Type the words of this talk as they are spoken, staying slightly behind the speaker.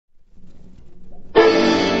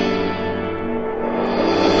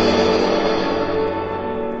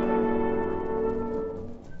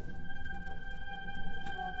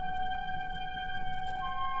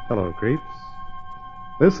creeps.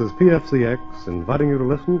 This is PFCX inviting you to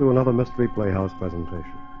listen to another Mystery Playhouse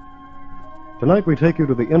presentation. Tonight we take you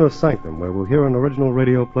to the Inner Sanctum, where we'll hear an original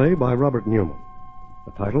radio play by Robert Newman.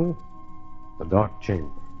 The title, The Dark Chamber.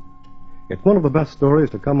 It's one of the best stories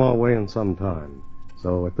to come our way in some time.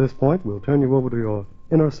 So at this point, we'll turn you over to your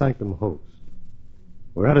Inner Sanctum host.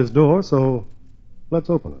 We're at his door, so let's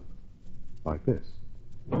open it. Like this.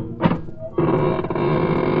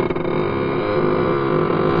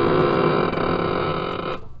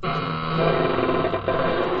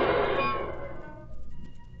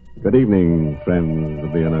 Good evening, friends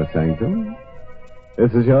of the Inner Sanctum.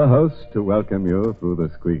 This is your host to welcome you through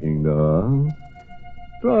the squeaking door.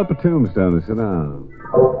 Draw up a tombstone and sit down.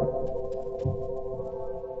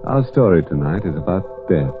 Our story tonight is about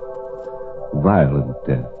death. Violent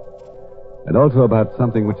death. And also about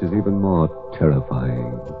something which is even more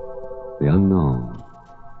terrifying. The unknown.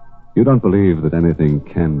 You don't believe that anything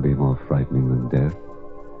can be more frightening than death.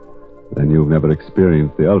 Then you've never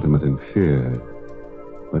experienced the ultimate in fear.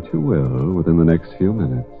 But you will within the next few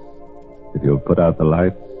minutes. If you'll put out the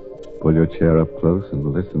lights, pull your chair up close, and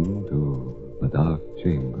listen to The Dark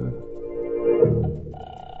Chamber.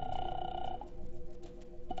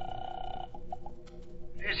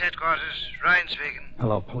 Police headquarters, Ryan speaking.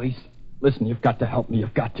 Hello, police. Listen, you've got to help me.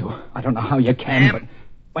 You've got to. I don't know how you can, but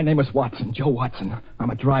my name is Watson, Joe Watson. I'm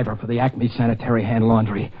a driver for the Acme Sanitary Hand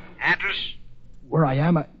Laundry. Address? Where I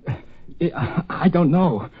am, I don't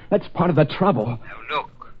know. That's part of the trouble. Now, look.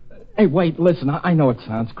 Hey, wait, listen. I know it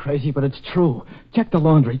sounds crazy, but it's true. Check the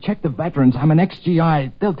laundry. Check the veterans. I'm an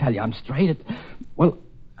ex-GI. They'll tell you I'm straight. Well,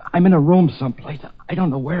 I'm in a room someplace. I don't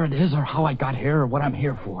know where it is or how I got here or what I'm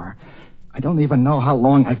here for. I don't even know how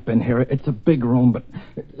long I've been here. It's a big room, but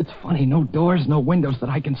it's funny. No doors, no windows that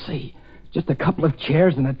I can see. Just a couple of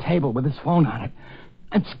chairs and a table with his phone on it.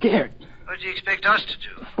 I'm scared. What do you expect us to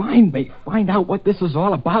do? Find me. Find out what this is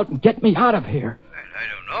all about and get me out of here. I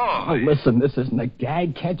don't know. Oh, listen, this isn't a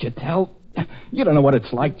gag. Can't you tell? You don't know what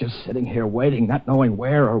it's like just sitting here waiting, not knowing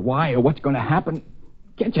where or why or what's going to happen.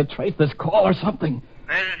 Can't you trace this call or something?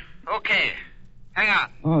 Well, okay. Hang on.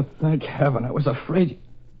 Oh, thank heaven. I was afraid.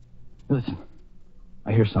 Listen,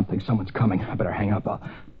 I hear something. Someone's coming. I better hang up.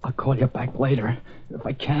 I'll call you back later, if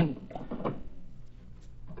I can.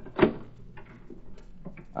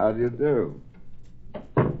 How do you do?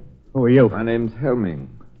 Who are you? My name's Helming.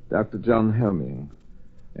 Dr. John Helming.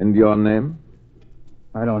 And your name?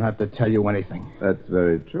 I don't have to tell you anything. That's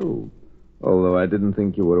very true. Although I didn't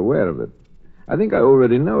think you were aware of it. I think I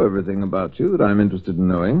already know everything about you that I'm interested in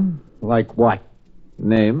knowing. Like what?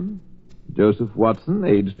 Name? Joseph Watson,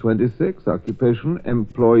 age 26, occupation,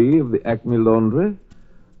 employee of the Acme Laundry,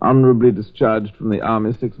 honorably discharged from the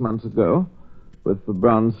Army 6 months ago, with the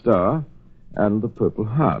Bronze Star and the Purple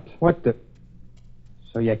Heart. What the...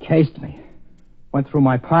 So you cased me. Went through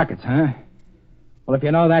my pockets, huh? Well, if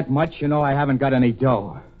you know that much, you know I haven't got any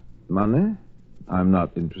dough. Money? I'm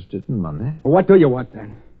not interested in money. Well, what do you want,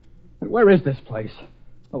 then? And where is this place?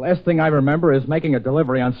 The last thing I remember is making a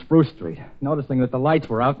delivery on Spruce Street, noticing that the lights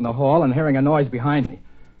were out in the hall and hearing a noise behind me.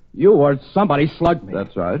 You or somebody slugged me.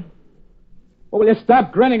 That's right. Well, will you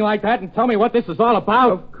stop grinning like that and tell me what this is all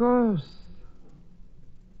about? Of course.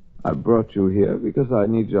 I brought you here because I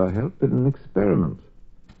need your help in an experiment.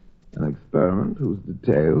 An experiment whose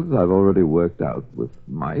details I've already worked out with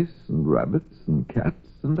mice and rabbits and cats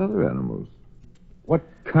and other animals. What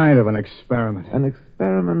kind of an experiment? An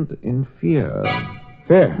experiment in fear.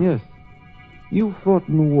 Fear? Yes. You fought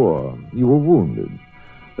in the war. You were wounded.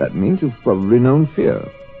 That means you've probably known fear.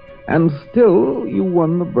 And still, you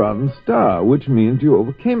won the Bronze Star, which means you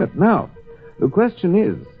overcame it. Now, the question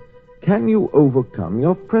is, can you overcome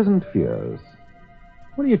your present fears?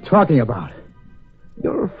 What are you talking about?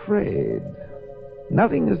 You're afraid.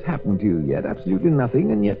 Nothing has happened to you yet, absolutely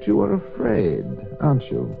nothing, and yet you are afraid, aren't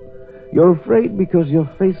you? You're afraid because you're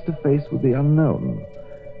face to face with the unknown.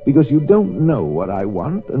 Because you don't know what I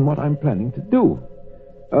want and what I'm planning to do.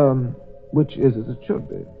 Which is as it should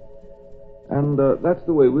be. And that's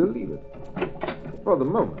the way we'll leave it. For the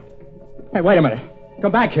moment. Hey, wait a minute.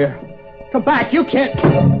 Come back here. Come back. You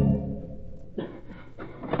can't...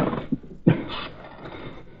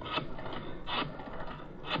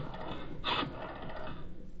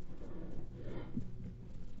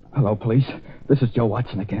 Hello, police. This is Joe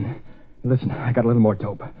Watson again. Listen, I got a little more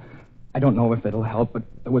dope. I don't know if it'll help, but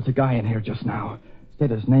there was a guy in here just now.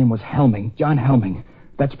 Said his name was Helming, John Helming.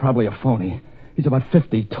 That's probably a phony. He's about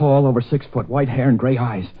 50, tall, over 6 foot, white hair and gray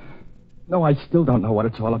eyes. No, I still don't know what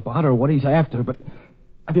it's all about or what he's after, but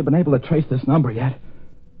have you been able to trace this number yet?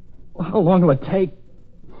 Well, how long will it take?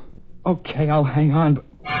 Okay, I'll hang on, but...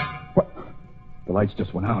 What? The lights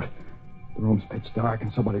just went out. The room's pitch dark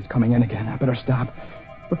and somebody's coming in again. I better stop.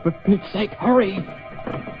 But for Pete's sake, hurry!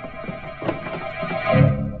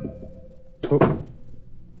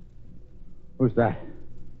 Who's that?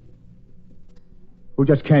 Who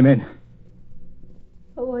just came in?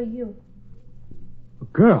 Who are you? A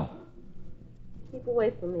girl. Keep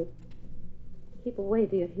away from me. Keep away,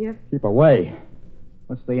 do you hear? Keep away.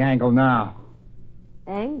 What's the angle now?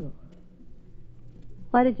 Angle?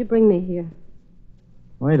 Why did you bring me here?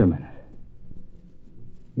 Wait a minute.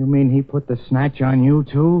 You mean he put the snatch on you,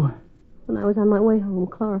 too? When I was on my way home,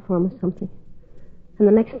 chloroform or something. And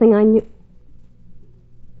the next thing I knew...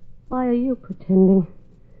 Why are you pretending?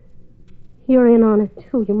 You're in on it,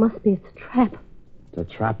 too. You must be. It's a trap. It's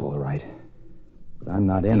a trap, all right. But I'm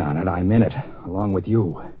not in on it. I'm in it, along with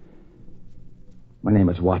you. My name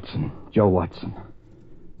is Watson. Joe Watson.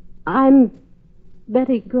 I'm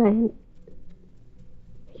Betty Grant.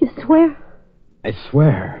 You swear? I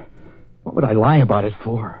swear. What would I lie about it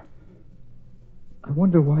for? I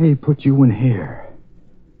wonder why he put you in here.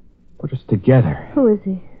 Put us together. Who is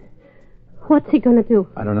he? What's he going to do?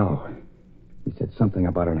 I don't know. He said something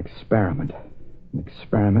about an experiment. An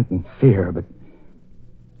experiment in fear, but...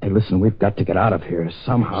 Hey, listen, we've got to get out of here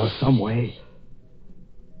somehow, some way.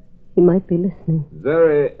 He might be listening.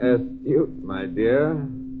 Very astute, my dear.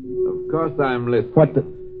 Of course I'm listening. What the...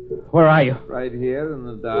 Where are you? Right here in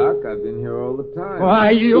the dark. I've been here all the time. Why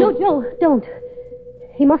are you... No, Joe, don't.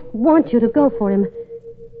 He must want you to go for him.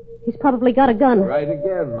 He's probably got a gun. Right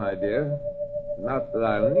again, my dear. Not that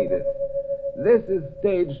I'll need it. This is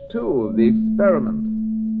stage 2 of the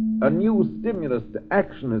experiment. A new stimulus to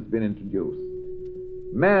action has been introduced.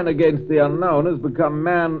 Man against the unknown has become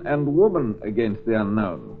man and woman against the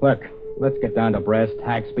unknown. Look, let's get down to brass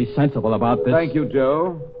tacks. Be sensible about this. Thank you,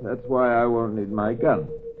 Joe. That's why I won't need my gun.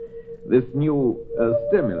 This new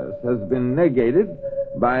stimulus has been negated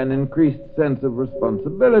by an increased sense of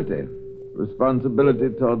responsibility. Responsibility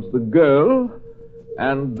towards the girl,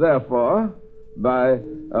 and therefore by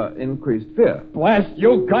increased fear. Blast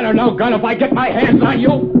you, gun or no gun, if I get my hands on you!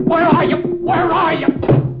 Where are you? Where are you?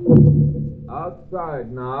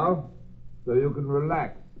 Outside now, so you can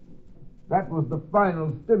relax. That was the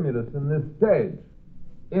final stimulus in this stage.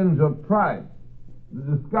 Injured pride.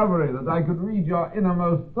 The discovery that I could read your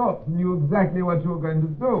innermost thoughts and knew exactly what you were going to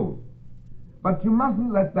do. But you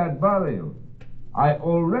mustn't let that bother you. I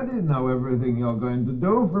already know everything you're going to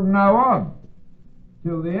do from now on.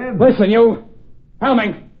 Till the end. Listen, you!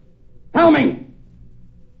 Helming! Helming!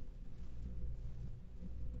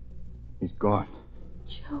 He's gone.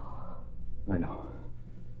 Joe. I know.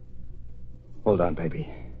 Hold on,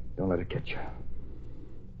 baby. Don't let it get you.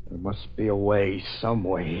 There must be a way, some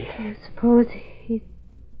way. You suppose he's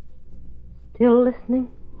still listening?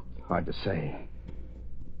 Hard to say.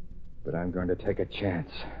 But I'm going to take a chance.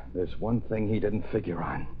 There's one thing he didn't figure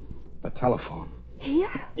on. A telephone. Here?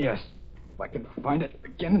 Yes. If I can find it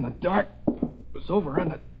again in the dark. It was over on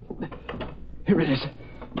the... Here it is.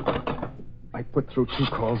 I put through 2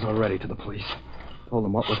 calls already to the police. Told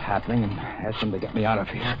them what was happening and asked them to get me out of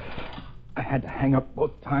here. I had to hang up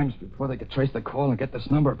both times before they could trace the call and get this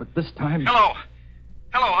number, but this time... Hello.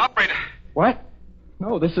 Hello, operator. What?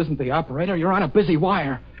 No, this isn't the operator. You're on a busy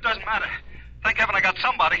wire. It doesn't matter. Thank heaven I got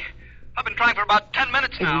somebody. I've been trying for about 10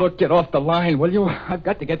 minutes Hey, now. look, get off the line, will you? I've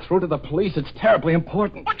got to get through to the police. It's terribly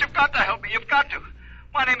important. But you've got to help me. You've got to.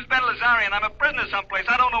 My name's Ben Lazarian. I'm a prisoner someplace.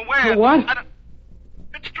 I don't know where. You what?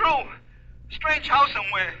 It's true. Strange house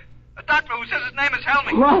somewhere. A doctor who says his name is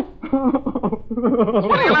Helming. What?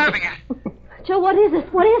 What are you laughing at? Joe, what is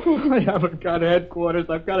it? What is it? I haven't got headquarters.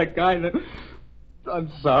 I've got a guy that...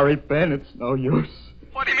 I'm sorry, Ben. It's no use.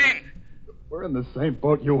 What do you mean? We're in the same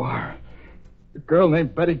boat you are. A girl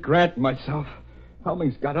named Betty Grant and myself.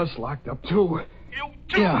 Helming's got us locked up, too. You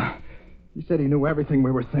too? Yeah. He said he knew everything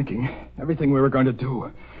we were thinking, everything we were going to do.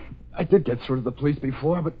 I did get through to the police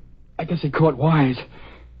before, but I guess he caught wise.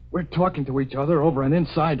 We're talking to each other over an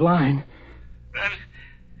inside line. Then...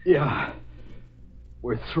 Yeah.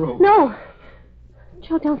 We're through. No.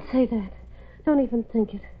 Joe, don't say that. Don't even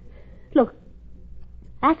think it. Look,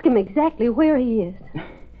 ask him exactly where he is.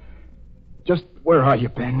 Just where are you,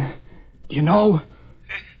 Ben? Do you know?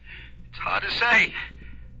 It's hard to say.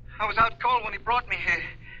 I was out cold when he brought me here.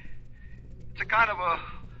 It's a kind of a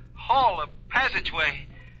hall, a passageway.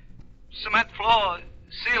 Cement floor,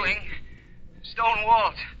 ceiling, stone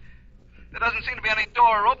walls. There doesn't seem to be any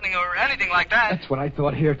door or opening or anything like that. That's what I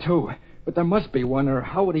thought here, too. But there must be one, or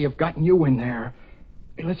how would he have gotten you in there?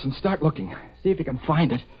 Hey, listen, start looking. See if you can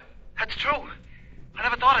find it. That's true. I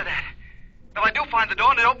never thought of that. If I do find the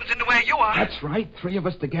door and it opens into where you are... That's right. 3 of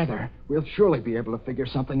us together. We'll surely be able to figure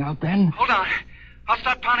something out then. Hold on. I'll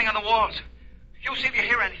start pounding on the walls. You see if you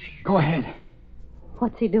hear anything. Go ahead.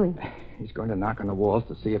 What's he doing? He's going to knock on the walls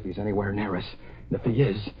to see if he's anywhere near us. And if he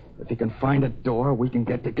is, if he can find a door, we can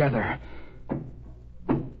get together.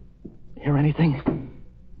 Hear anything?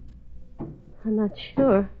 I'm not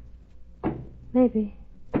sure. Maybe.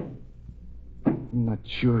 I'm not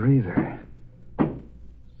sure either.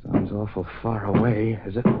 Sounds awful far away,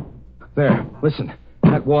 is it? There, listen.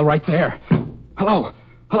 That wall right there. Hello.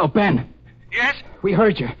 Hello, Ben. Yes? We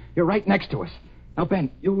heard you. You're right next to us. Now,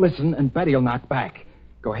 Ben, you listen, and Betty will knock back.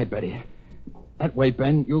 Go ahead, Betty. That way,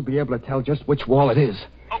 Ben, you'll be able to tell just which wall it is.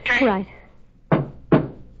 Okay. Right.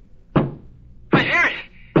 I hear it.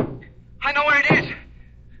 I know where it is.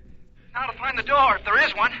 Now to find the door, if there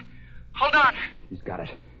is one. Hold on. He's got it.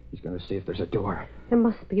 He's going to see if there's a door. There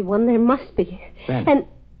must be one. There must be. Ben. And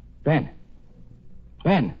Ben.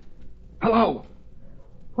 Ben. Hello.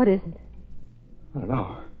 what is it? I don't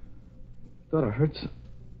know. Thought I heard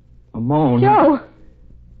a moan. Joe!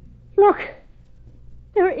 Look.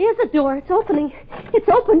 There is a door. It's opening. It's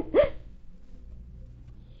open.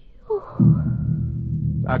 Oh.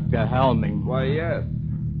 Dr. Helming. Why, yes.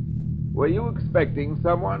 Were you expecting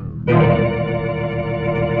someone?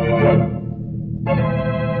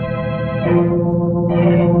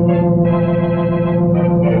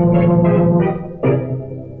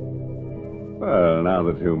 Well, now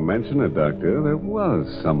that you mention it, Doctor, there was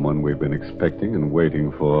someone we've been expecting and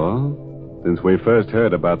waiting for since we first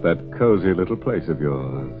heard about that cozy little place of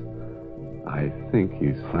yours. I think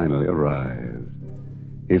he's finally arrived.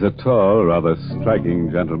 He's a tall, rather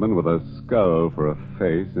striking gentleman with a skull for a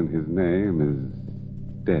face, and his name is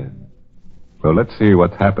Death. So let's see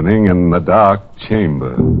what's happening in the dark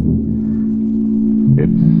chamber.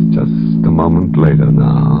 It's just a moment later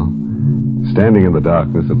now. Standing in the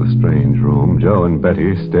darkness of the strange room, Joe and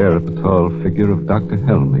Betty stare at the tall figure of Dr.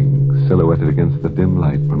 Helming, silhouetted against the dim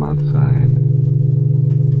light from outside.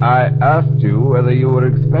 I asked you whether you were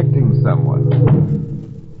expecting someone.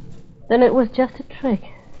 Then it was just a trick.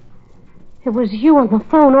 It was you on the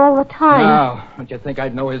phone all the time. No, don't you think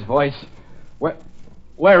I'd know his voice?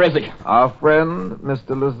 Where is he? Our friend,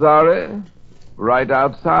 Mr. Lazare, right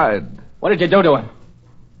outside. What did you do to him?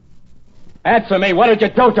 Answer me. What did you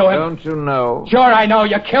do to him? Don't you know? Sure, I know.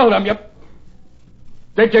 You killed him.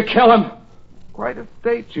 Did you kill him? Quite a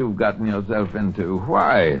state you've gotten yourself into.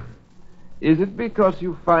 Why? Is it because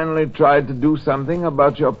you finally tried to do something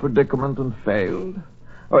about your predicament and failed?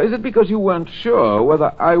 Or is it because you weren't sure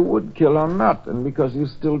whether I would kill or not, and because you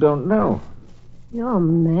still don't know? You're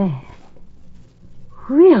mad.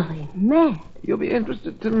 Really mad. You'll be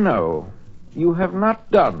interested to know you have not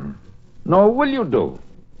done, nor will you do,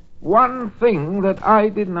 one thing that I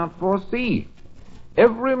did not foresee.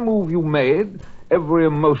 Every move you made, every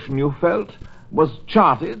emotion you felt, was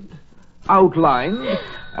charted, outlined,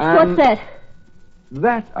 and... What's that?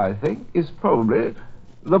 That, I think, is probably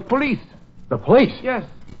the police. The police? Yes.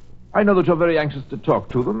 I know that you're very anxious to talk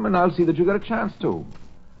to them, and I'll see that you get a chance to.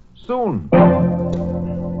 Soon.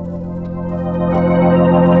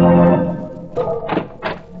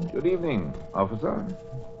 Good evening, officer.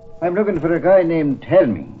 I'm looking for a guy named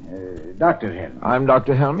Helming. Dr. Helming. I'm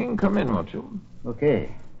Dr. Helming. Come in, won't you?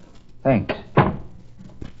 Okay. Thanks.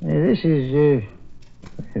 This is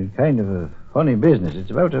kind of a funny business.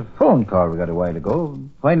 It's about a phone call we got a while ago,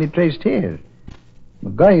 finally traced here. A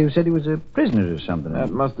guy who said he was a prisoner or something. That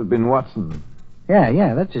must have been Watson.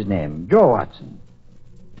 Yeah, that's his name. Joe Watson.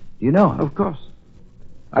 Do you know him? Of course.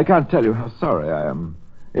 I can't tell you how sorry I am.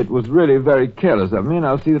 It was really very careless of me, and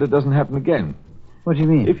I'll see that it doesn't happen again. What do you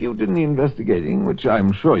mean? If you did the investigating, which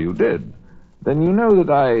I'm sure you did, then you know that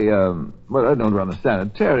I don't run a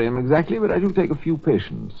sanitarium exactly, but I do take a few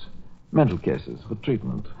patients. Mental cases for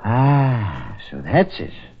treatment. Ah, so that's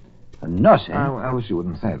it. A nut, eh? I wish you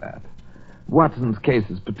wouldn't say that. Watson's case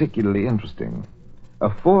is particularly interesting. A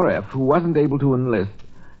 4F who wasn't able to enlist,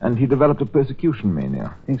 and he developed a persecution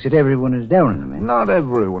mania. Thinks that everyone is down on him, eh? Not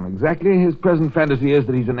everyone, exactly. His present fantasy is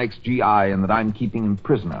that he's an ex-GI and that I'm keeping him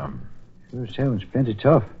prisoner. Sure sounds plenty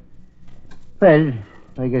tough. Well,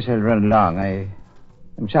 I guess I'll run along.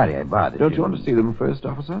 I'm sorry I bothered you. Don't you want to see them first,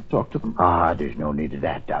 officer? Talk to them? There's no need of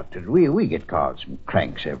that, Doctor. We get calls from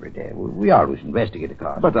cranks every day. We always investigate a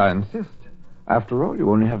cause. But I insist. After all, you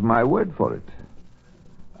only have my word for it.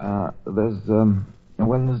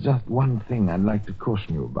 There's just one thing I'd like to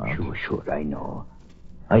caution you about. Sure, I know.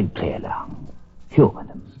 I'll play along. Human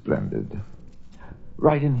them. Splendid.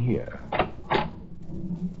 Right in here.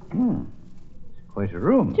 It's quite a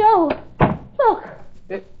room. Joe, look.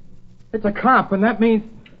 It's a cop, and that means...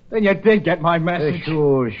 Then you did get my message.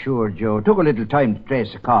 Sure, Joe. Took a little time to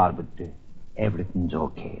trace the call, but everything's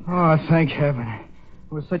okay. Oh, thank heaven.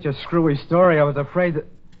 It was such a screwy story, I was afraid that...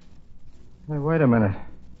 Hey, wait a minute.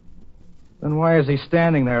 Then why is he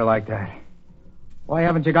standing there like that? Why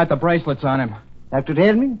haven't you got the bracelets on him? Dr.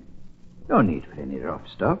 Tailman? No need for any rough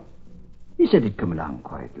stuff. He said he'd come along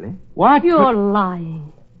quietly. What? You're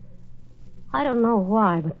lying. I don't know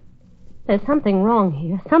why, but there's something wrong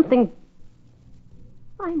here. Something...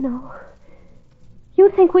 I know.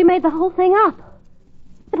 You think we made the whole thing up.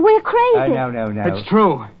 That we're crazy. No. It's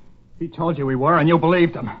true. He told you we were, and you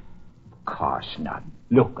believed him. Of course not.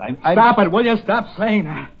 Look, I'm... Stop it, will you? Stop saying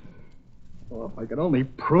that. Oh, if I could only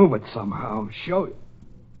prove it somehow. Show you.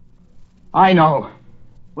 I know.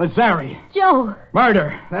 Lazzari. Joe.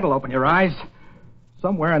 Murder. That'll open your eyes.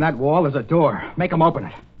 Somewhere in that wall is a door. Make him open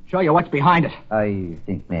it. Show you what's behind it. I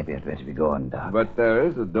think maybe I'd better be going, Doc. But there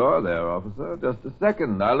is a door there, officer. Just a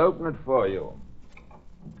second. I'll open it for you.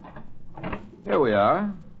 Here we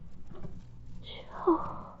are.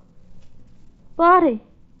 Joe. Body.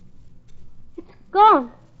 It's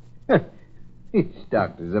gone. These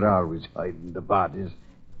doctors are always hiding the bodies.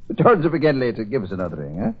 Turns up again later. Give us another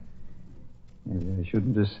ring, huh? Maybe I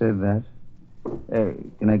shouldn't have said that.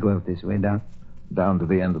 Can I go out this way, Doc? Down to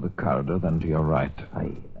the end of the corridor, then to your right.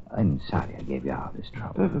 I'm sorry I gave you all this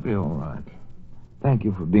trouble. Perfectly all right. Thank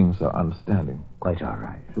you for being so understanding. Quite all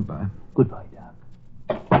right. Goodbye. Goodbye,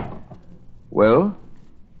 Doc. Well,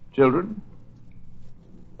 children?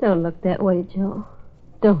 Don't look that way, Joe.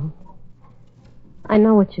 Don't. I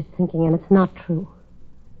know what you're thinking, and it's not true.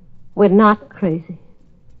 We're not crazy.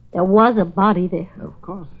 There was a body there. Of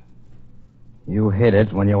course. You hid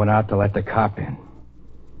it when you went out to let the cop in.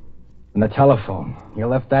 And the telephone. You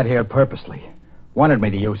left that here purposely. Wanted me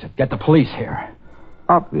to use it. Get the police here.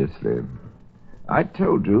 Obviously. I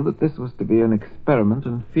told you that this was to be an experiment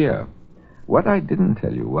in fear. What I didn't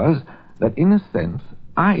tell you was that, in a sense,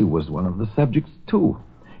 I was one of the subjects, too.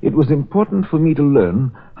 It was important for me to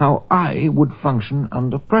learn how I would function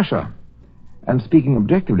under pressure. And speaking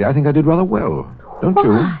objectively, I think I did rather well. Don't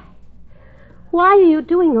you? Why are you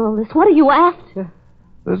doing all this? What are you after?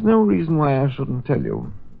 There's no reason why I shouldn't tell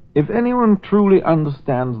you. If anyone truly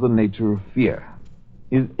understands the nature of fear,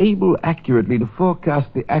 is able accurately to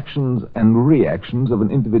forecast the actions and reactions of an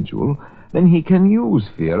individual, then he can use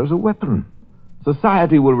fear as a weapon.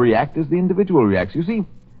 Society will react as the individual reacts. You see,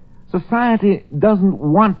 society doesn't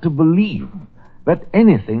want to believe that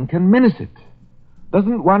anything can menace it.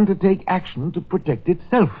 Doesn't want to take action to protect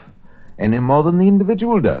itself, any more than the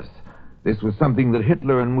individual does. This was something that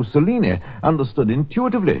Hitler and Mussolini understood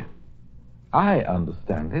intuitively. I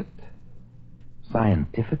understand it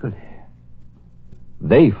scientifically.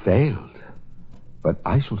 They failed, but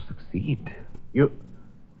I shall succeed. You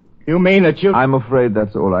mean that you... I'm afraid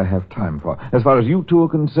that's all I have time for. As far as you two are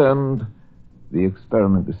concerned, the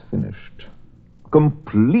experiment is finished.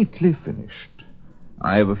 Completely finished.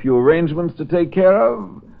 I have a few arrangements to take care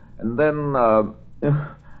of, and then,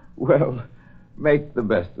 well, make the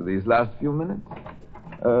best of these last few minutes,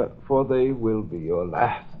 for they will be your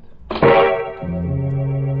last.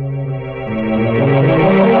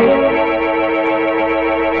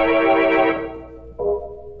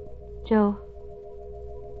 Joe,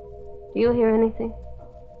 do you hear anything?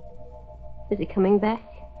 Is he coming back?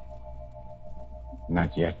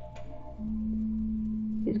 Not yet.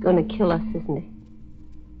 He's going to kill us, isn't he?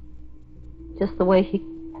 Just the way he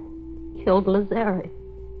killed Lazzari.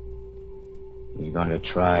 He's going to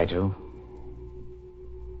try to.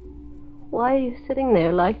 Why are you sitting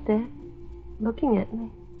there like that, looking at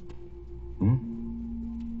me?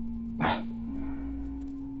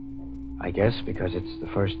 I guess because it's the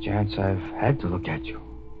first chance I've had to look at you.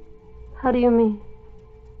 How do you mean?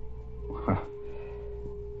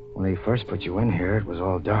 When they first put you in here, it was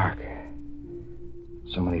all dark.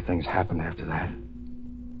 So many things happened after that.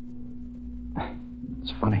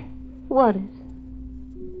 It's funny. What is?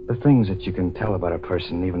 The things that you can tell about a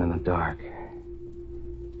person even in the dark.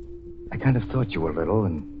 I kind of thought you were little,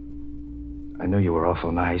 and I knew you were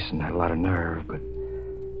awful nice and had a lot of nerve, but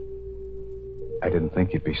I didn't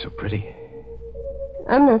think you'd be so pretty.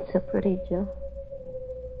 I'm not so pretty, Joe.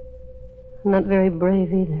 I'm not very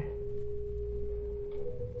brave either.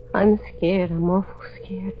 I'm scared. I'm awful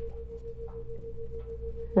scared.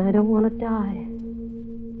 And I don't want to die.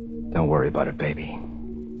 Don't worry about it, baby.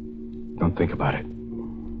 Don't think about it.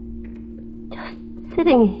 Just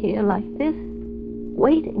sitting here like this,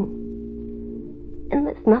 waiting. And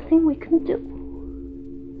there's nothing we can do.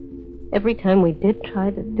 Every time we did try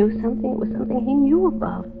to do something, it was something he knew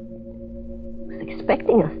about. He was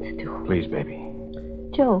expecting us to do. Please, baby.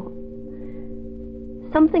 Joe,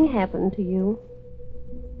 something happened to you.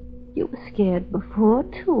 You were scared before,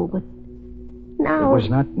 too, but now... It was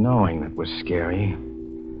not knowing that was scary.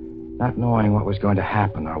 not knowing what was going to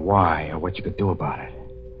happen or why or what you could do about it.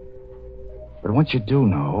 But once you do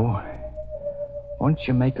know, once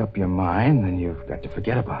you make up your mind, then you've got to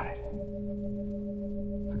forget about it.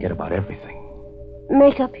 Forget about everything.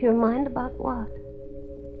 Make up your mind about what?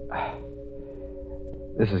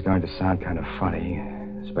 This is going to sound kind of funny,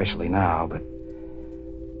 especially now, but...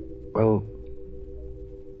 Well,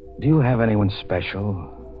 do you have anyone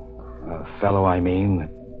special? A fellow, I mean, that...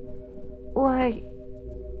 Why...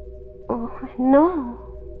 Oh, no.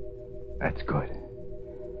 That's good.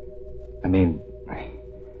 I mean...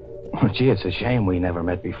 Well, gee, it's a shame we never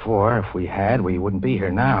met before. If we had, we wouldn't be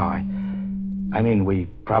here now. I mean, we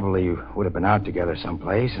probably would have been out together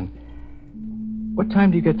someplace, and... What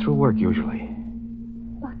time do you get through work, usually?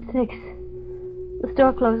 About 6. The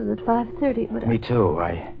store closes at 5:30, but... Me too.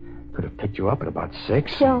 I could have picked you up at about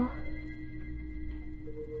 6. Joe,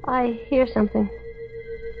 I hear something.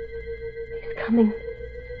 He's coming.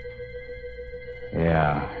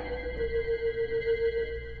 Yeah.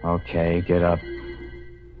 Okay, get up.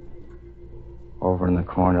 Over in the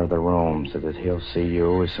corner of the room so that he'll see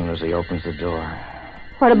you as soon as he opens the door.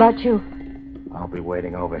 What about you? I'll be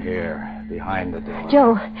waiting over here, behind the door.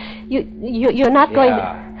 Joe, you're not going to...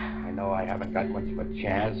 Yeah, I know I haven't got much of a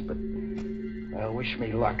chance, but... Well, wish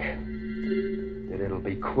me luck. It'll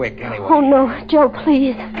be quick anyway. Oh, no. Joe,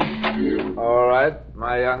 please. All right,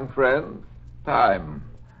 my young friend. Time.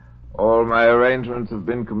 All my arrangements have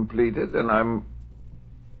been completed, and I'm...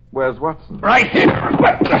 Where's Watson? Right here. Joe,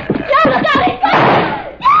 look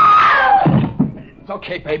out! It's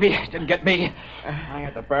okay, baby. Didn't get me. I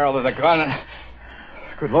had the barrel of the gun and...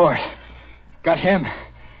 Good Lord. Got him.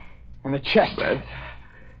 In the chest. But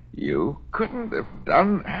you couldn't have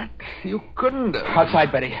done that. You couldn't have.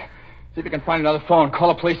 Outside, Betty. See if you can find another phone. Call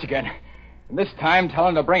the police again. And this time, tell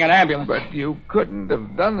them to bring an ambulance. But you couldn't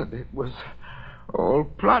have done it. It was all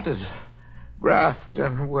plotted, graphed,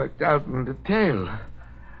 and worked out in detail.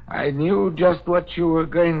 I knew just what you were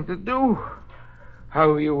going to do,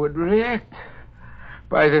 how you would react.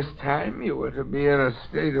 By this time, you were to be in a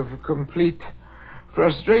state of complete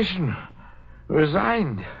frustration,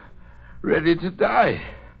 resigned, ready to die.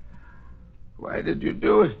 Why did you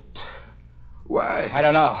do it? Why? I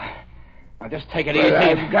don't know. Now just take it But easy.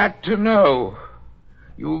 I've got to know.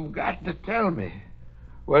 You've got to tell me.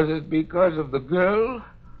 Was it because of the girl?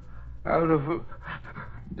 Out of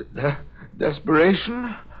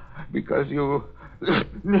desperation? Because you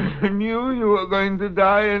knew you were going to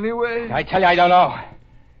die anyway? I tell you, I don't know.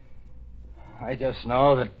 I just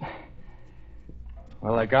know that...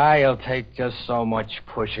 Well, a guy will take just so much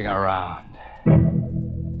pushing around.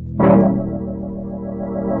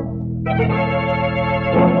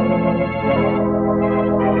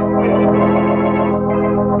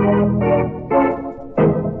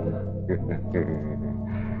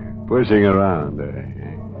 Pushing around, eh?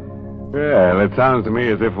 Well, it sounds to me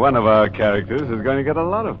as if one of our characters is going to get a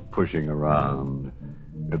lot of pushing around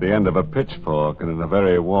at the end of a pitchfork and in a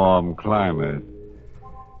very warm climate.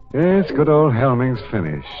 Yes, good old Helming's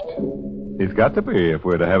finished. He's got to be if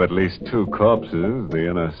we're to have at least 2 corpses, the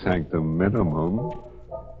inner sanctum minimum.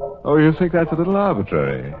 Oh, you think that's a little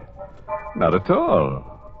arbitrary? Not at all.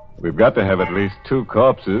 We've got to have at least 2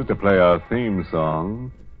 corpses to play our theme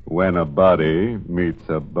song, When a Body Meets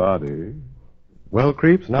a Body. Well,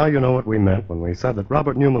 creeps, now you know what we meant when we said that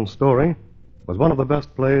Robert Newman's story was one of the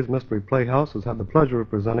best plays Mystery Playhouse has had the pleasure of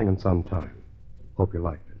presenting in some time. Hope you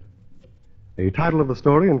liked it. The title of the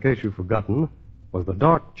story, in case you've forgotten, was The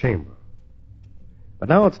Dark Chamber. But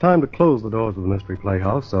now it's time to close the doors of the Mystery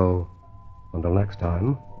Playhouse, so until next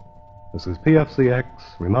time, this is PFCX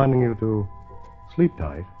reminding you to sleep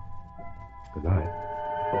tight. Good night.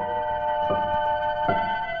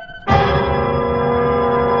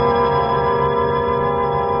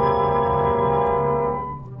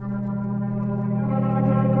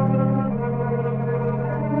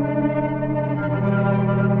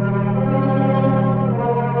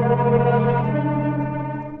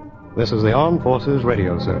 This is the Armed Forces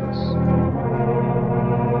Radio Service.